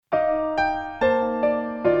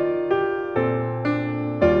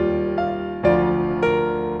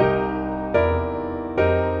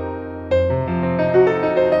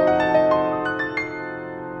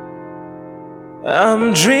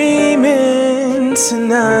I'm dreaming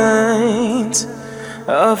tonight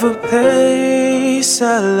of a place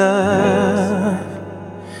I love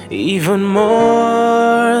even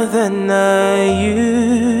more than I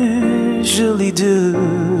usually do.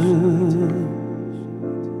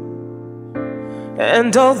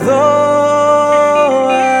 And although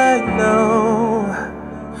I know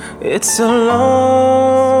it's a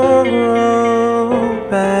long road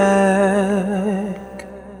back,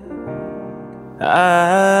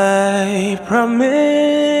 I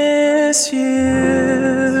promise you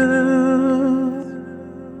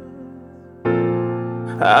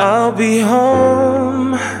I'll be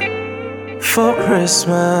home for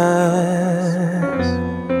Christmas.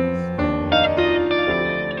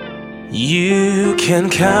 You can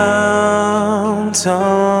count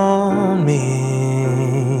on me.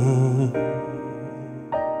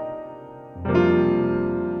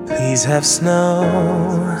 Please have snow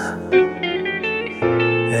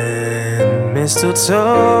and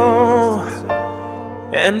mistletoe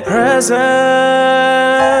and presents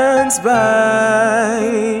by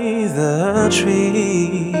the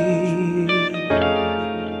tree.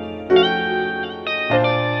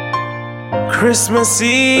 Christmas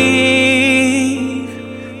Eve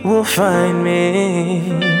will find me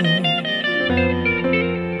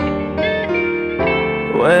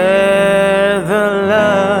where the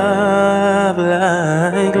love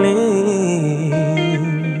light gleams.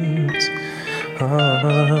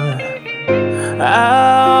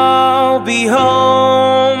 I'll be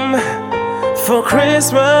home for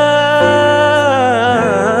Christmas,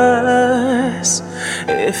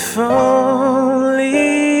 if only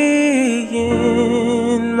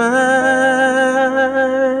in my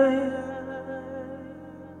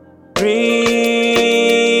dreams.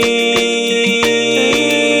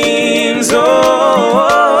 Oh,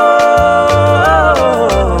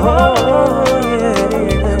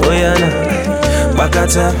 yeah. Oh yeah,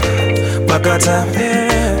 Bakatam, Bakatam,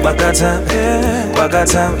 Bakatam,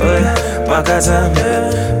 Bakatam, Bakatam,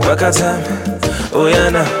 Bakatam. Oh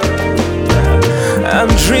yeah, I'm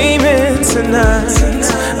dreaming tonight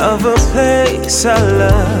of a place I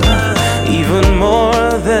love even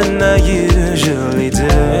more than I usually do.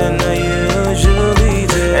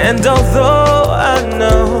 And although I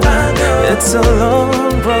know it's a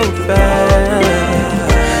long road back,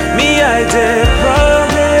 me, I did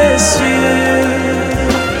promise you,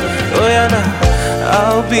 oh yeah, now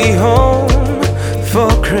I'll be home for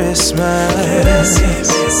Christmas.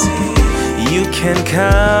 You can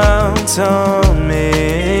count on me.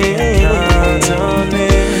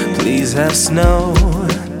 Please have snow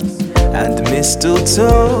and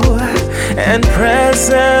mistletoe and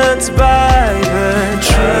presents by the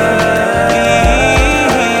tree.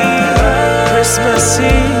 Christmas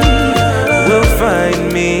Eve will find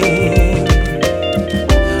me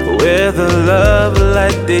where the love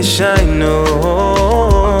light they shine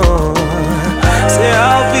on. Say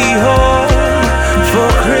I'll be home for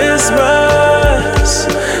Christmas,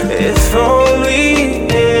 if only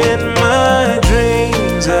in my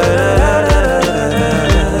dreams.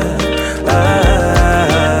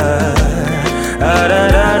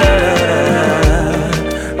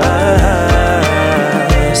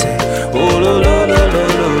 Say, oh, lo, lo, lo, lo,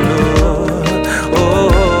 lo, lo. Oh,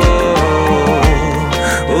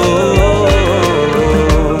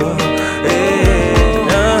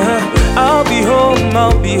 yeah. I'll be home,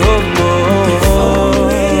 I'll be home.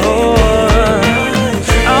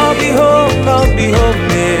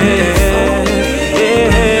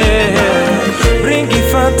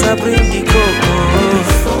 Bring the cocoa.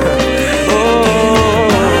 Oh,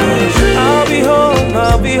 I'll be home,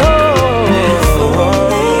 I'll be home.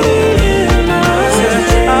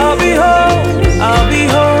 I'll be home, I'll be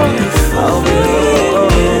home, I'll be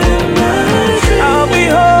home. I'll be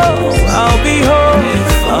home, I'll be home,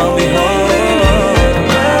 I'll be home.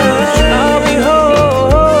 I'll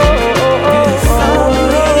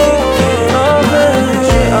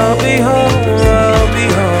be home, I'll be home, I'll be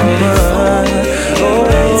home.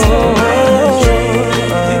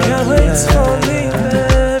 You can't wait for me,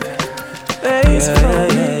 baby.